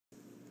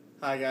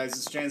Hi guys,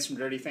 it's James from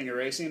Dirty Finger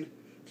Racing.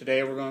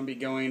 Today we're going to be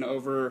going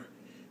over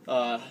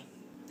how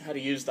to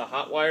use the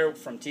Hotwire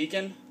from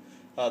Tekin.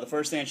 The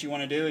first thing that you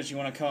want to do is you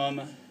want to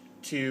come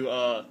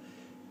to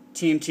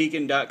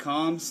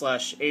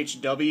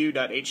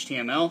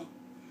teamtekin.com/hw.html.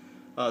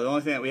 The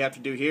only thing that we have to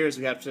do here is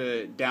we have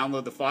to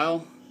download the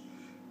file.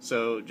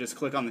 So just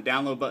click on the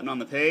download button on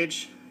the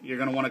page. You're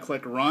going to want to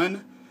click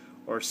run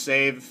or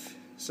save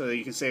so that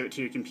you can save it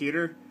to your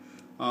computer.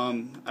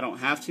 I don't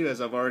have to,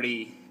 as I've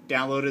already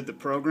downloaded the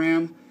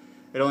program.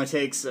 It only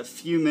takes a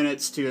few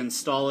minutes to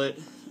install it.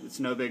 It's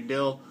no big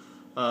deal.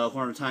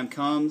 When the time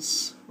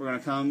comes, we're going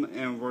to come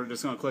and we're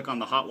just going to click on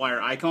the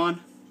Hotwire icon.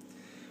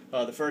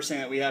 The first thing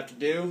that we have to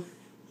do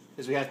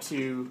is we have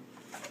to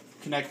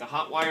connect the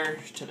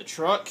Hotwire to the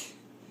truck.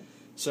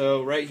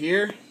 So right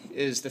here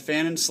is the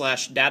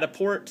fan/data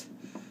port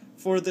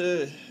for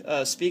the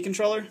speed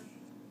controller.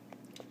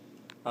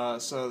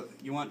 So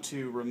you want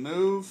to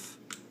remove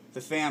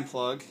the fan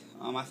plug.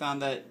 I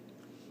found that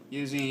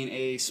using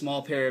a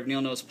small pair of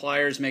needle-nose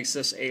pliers makes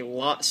this a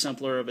lot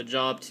simpler of a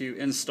job to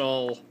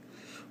install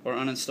or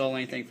uninstall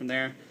anything from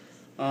there.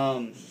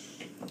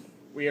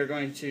 We are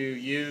going to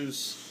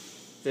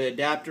use the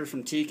adapter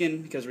from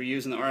Tekin because we're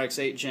using the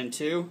RX-8 Gen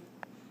 2.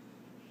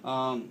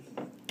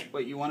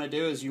 What you want to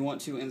do is you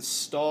want to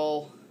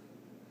install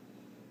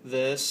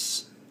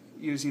this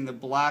using the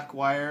black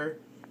wire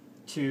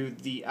to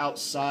the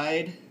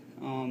outside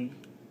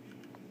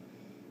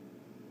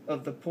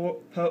of the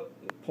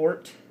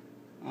port.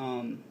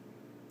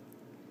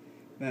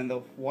 Then the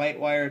white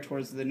wire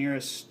towards the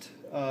nearest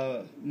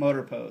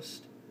motor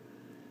post.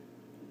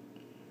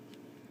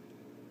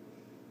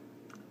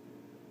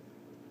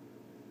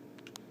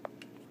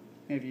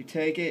 If you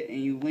take it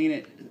and you lean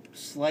it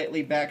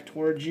slightly back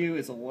towards you,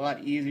 it's a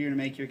lot easier to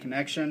make your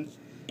connection.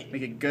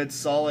 Make a good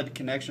solid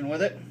connection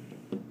with it.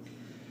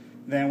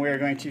 Then we're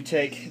going to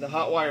take the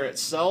Hotwire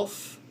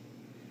itself,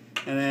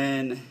 and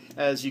then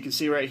as you can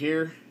see right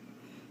here,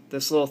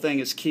 this little thing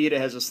is keyed.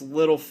 It has this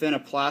little fin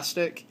of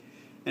plastic,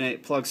 and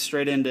it plugs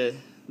straight into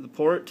the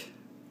port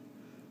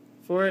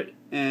for it.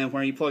 And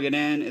when you plug it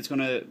in, it's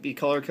going to be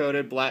color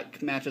coded.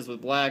 Black matches with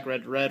black,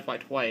 red to red,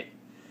 white to white.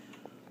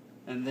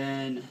 And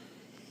then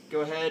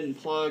go ahead and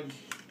plug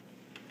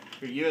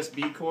your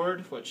USB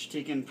cord, which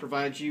Tekin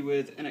provides you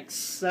with an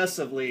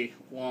excessively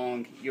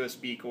long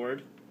USB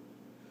cord.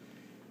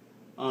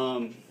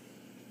 Here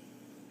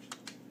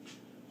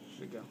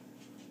we go.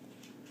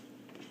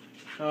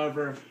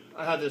 However,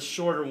 I have this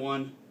shorter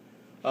one.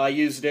 I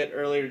used it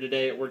earlier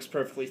today. It works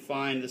perfectly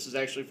fine. This is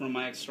actually from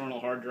my external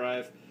hard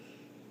drive.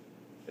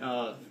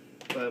 But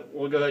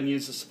we'll go ahead and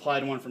use the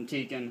supplied one from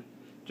Tekin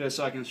just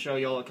so I can show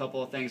you all a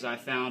couple of things I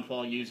found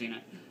while using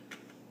it.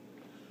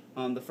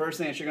 The first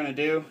thing that you're going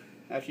to do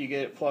after you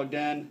get it plugged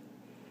in,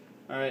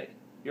 alright,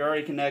 you're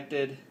already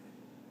connected.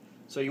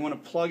 So you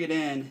want to plug it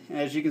in, and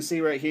as you can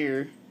see right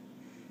here,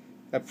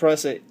 I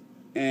press it,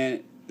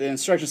 and the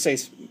instructions say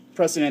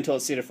press it until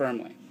it's seated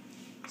firmly.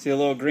 See a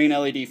little green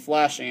LED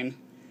flashing.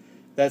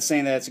 That's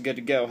saying that it's good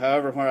to go.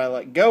 However, when I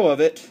let go of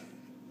it,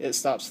 it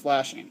stops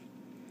flashing.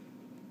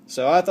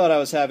 So I thought I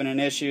was having an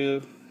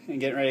issue and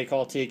getting ready to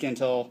call Tekin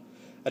until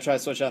I tried to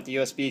switch out the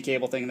USB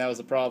cable, thinking that was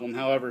the problem.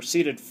 However,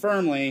 seated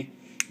firmly,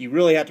 you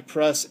really have to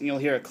press and you'll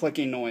hear a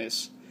clicking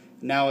noise.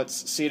 Now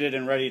it's seated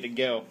and ready to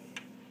go.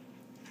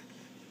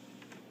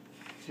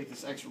 Take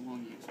this extra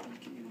long USB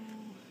cable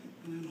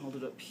and hold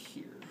it up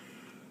here.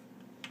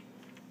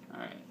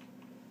 Alright.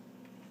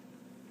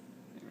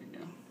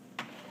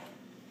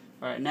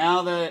 Alright,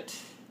 now that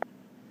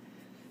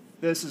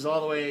this is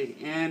all the way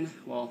in,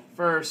 well,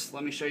 first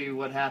let me show you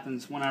what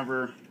happens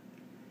whenever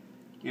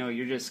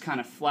you're just kind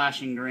of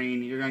flashing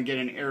green. You're going to get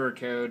an error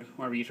code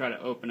whenever you try to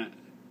open it.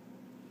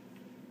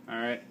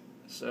 Alright,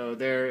 so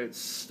there it's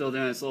still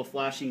doing this little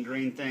flashing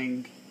green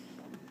thing.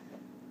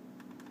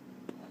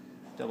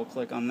 Double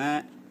click on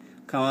that.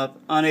 Come up,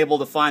 unable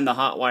to find the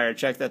Hotwire.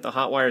 Check that the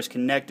Hotwire is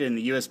connected and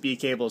the USB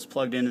cable is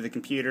plugged into the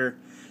computer.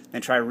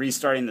 And try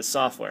restarting the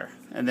software,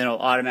 and then it'll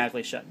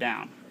automatically shut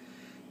down.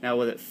 Now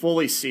with it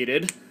fully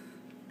seated,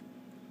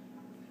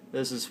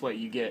 this is what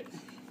you get.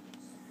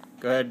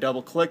 Go ahead,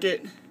 double click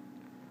it,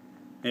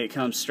 and it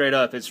comes straight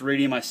up. It's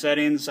reading my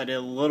settings. I did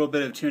a little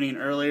bit of tuning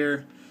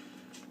earlier,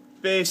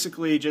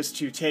 basically just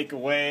to take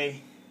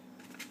away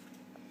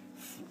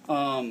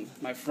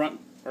my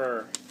front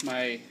or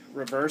my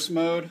reverse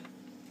mode.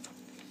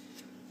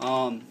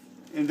 And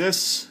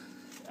this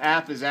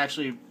app is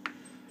actually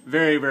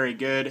very, very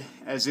good,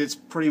 as it's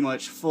pretty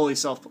much fully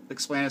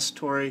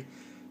self-explanatory.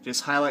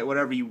 Just highlight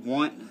whatever you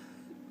want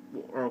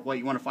or what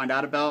you want to find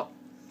out about,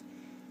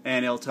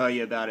 and it'll tell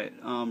you about it.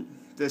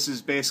 This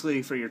is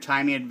basically for your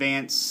timing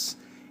advance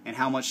and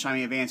how much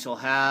timing advance you'll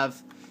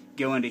have.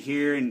 Go into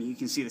here and you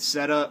can see the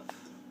setup.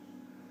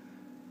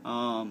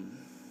 And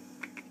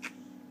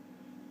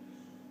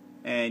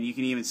you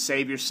can even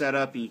save your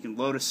setup, and you can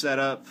load a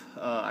setup.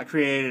 I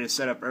created a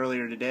setup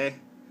earlier today.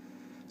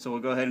 So we'll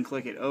go ahead and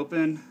click it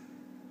open.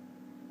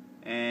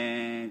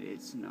 And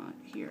it's not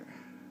here.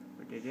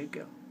 Where did it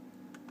go?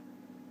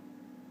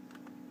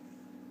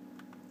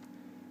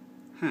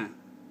 Huh.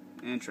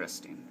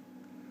 Interesting.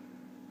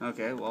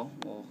 Okay, well,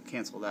 we'll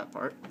cancel that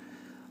part.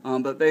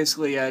 But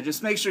basically,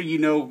 just make sure you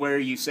know where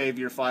you save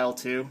your file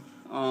to.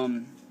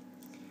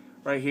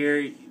 Right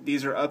here,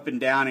 these are up and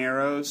down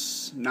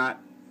arrows, not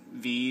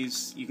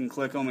V's. You can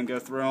click them and go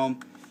through them,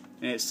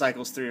 and it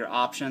cycles through your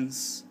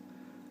options.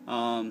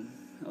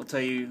 It'll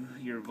tell you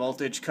your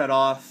voltage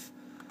cutoff.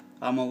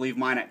 I'm going to leave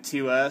mine at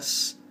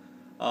 2S.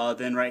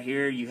 Then right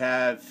here you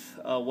have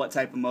what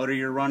type of motor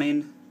you're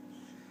running,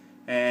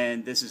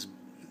 and this is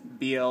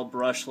BL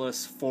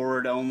brushless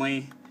forward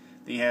only.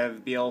 Then you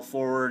have BL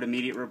forward,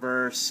 immediate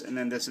reverse, and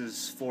then this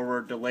is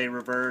forward delay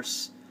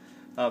reverse.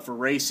 For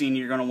racing,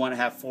 you're going to want to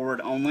have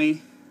forward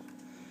only.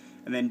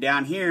 And then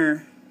down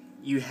here,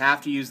 you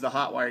have to use the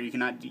Hotwire. You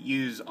cannot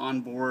use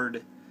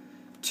onboard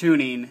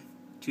tuning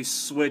to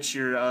switch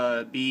your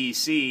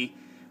BEC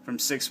from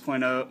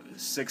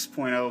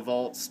 6.0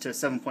 volts to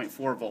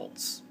 7.4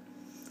 volts.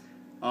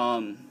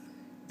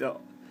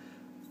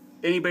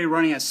 Anybody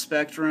running a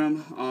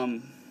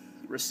Spectrum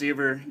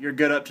receiver, you're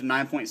good up to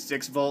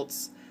 9.6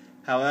 volts.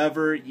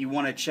 However, you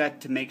want to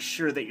check to make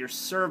sure that your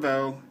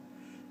servo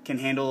can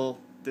handle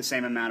the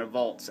same amount of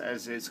volts,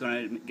 as it's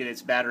going to get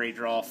its battery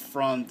draw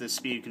from the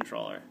speed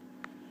controller.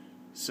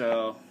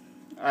 So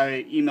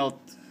I emailed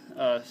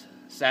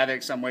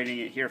Savix. I'm waiting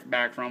to hear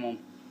back from them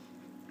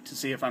to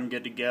see if I'm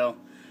good to go.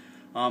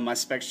 My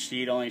spec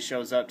sheet only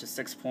shows up to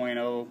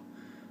 6.0,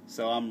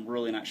 so I'm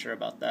really not sure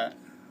about that.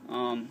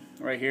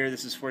 Right here,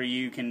 this is where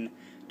you can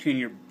tune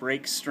your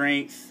brake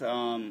strength,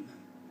 and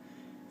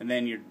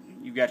then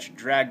you've got your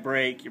drag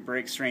brake, your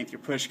brake strength, your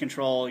push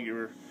control,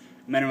 your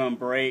minimum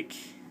brake,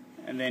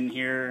 and then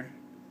here,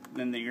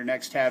 your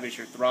next tab is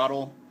your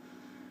throttle.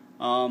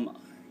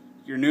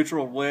 Your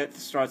neutral width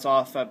starts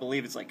off, I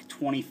believe it's like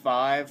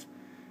 25,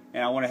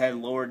 and I went ahead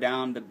and lowered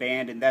down the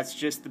band, and that's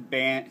just the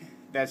band.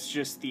 That's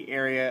just the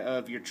area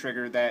of your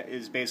trigger that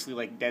is basically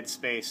like dead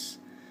space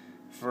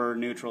for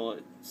neutral.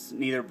 It's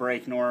neither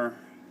brake nor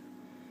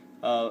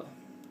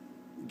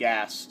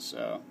gas.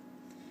 So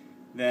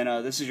then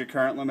this is your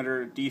current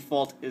limiter.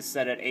 Default is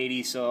set at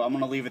 80, so I'm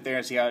going to leave it there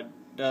and see how it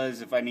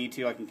does. If I need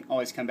to, I can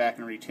always come back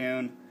and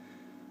retune.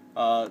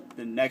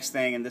 The next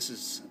thing, and this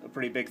is a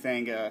pretty big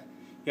thing, you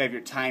have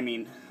your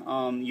timing.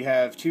 You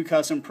have 2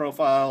 custom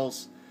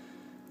profiles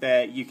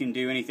that you can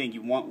do anything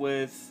you want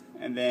with,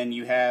 and then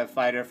you have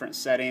 5 different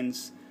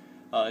settings.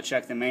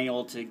 Check the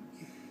manual to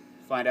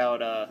find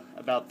out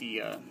about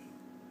the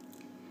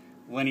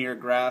linear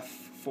graph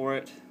for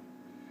it.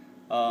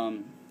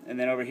 And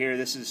then over here,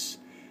 this is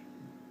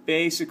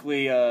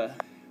basically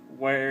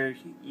where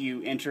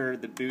you enter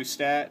the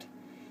boost at.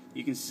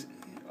 You can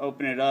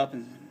open it up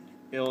and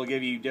it'll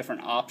give you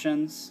different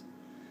options.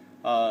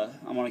 I'm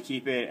going to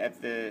keep it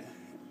at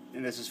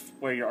and this is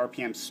where your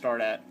RPMs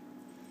start at.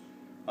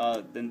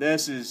 Then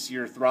this is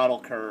your throttle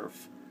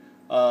curve.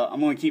 I'm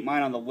going to keep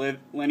mine on the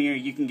linear.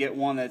 You can get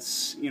one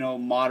that's,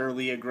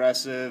 moderately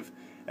aggressive,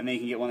 and then you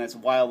can get one that's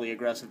wildly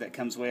aggressive that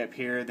comes way up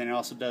here. Then it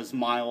also does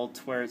mild,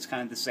 to where it's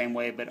kind of the same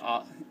way, but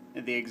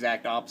the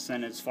exact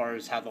opposite as far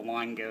as how the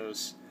line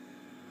goes.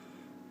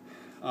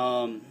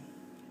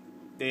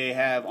 They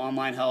have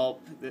online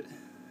help and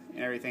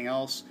everything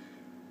else.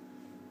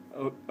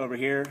 Over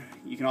here,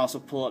 you can also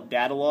pull up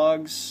data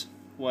logs,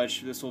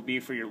 which this will be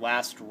for your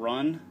last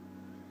run.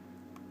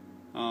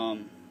 I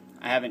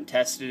haven't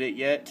tested it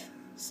yet,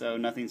 so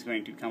nothing's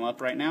going to come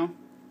up right now.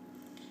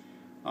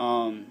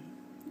 And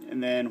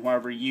then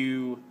wherever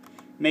you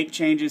make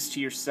changes to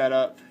your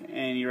setup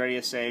and you're ready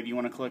to save, you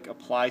want to click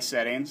Apply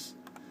Settings,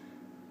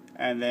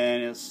 and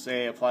then it'll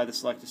say Apply the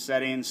selected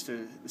settings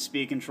to the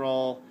speed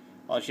control.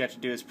 All you have to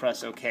do is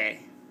press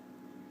OK,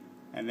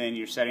 and then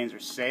your settings are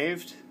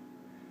saved,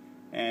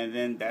 and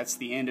then that's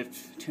the end of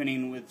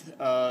tuning with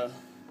the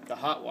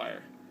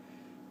Hotwire.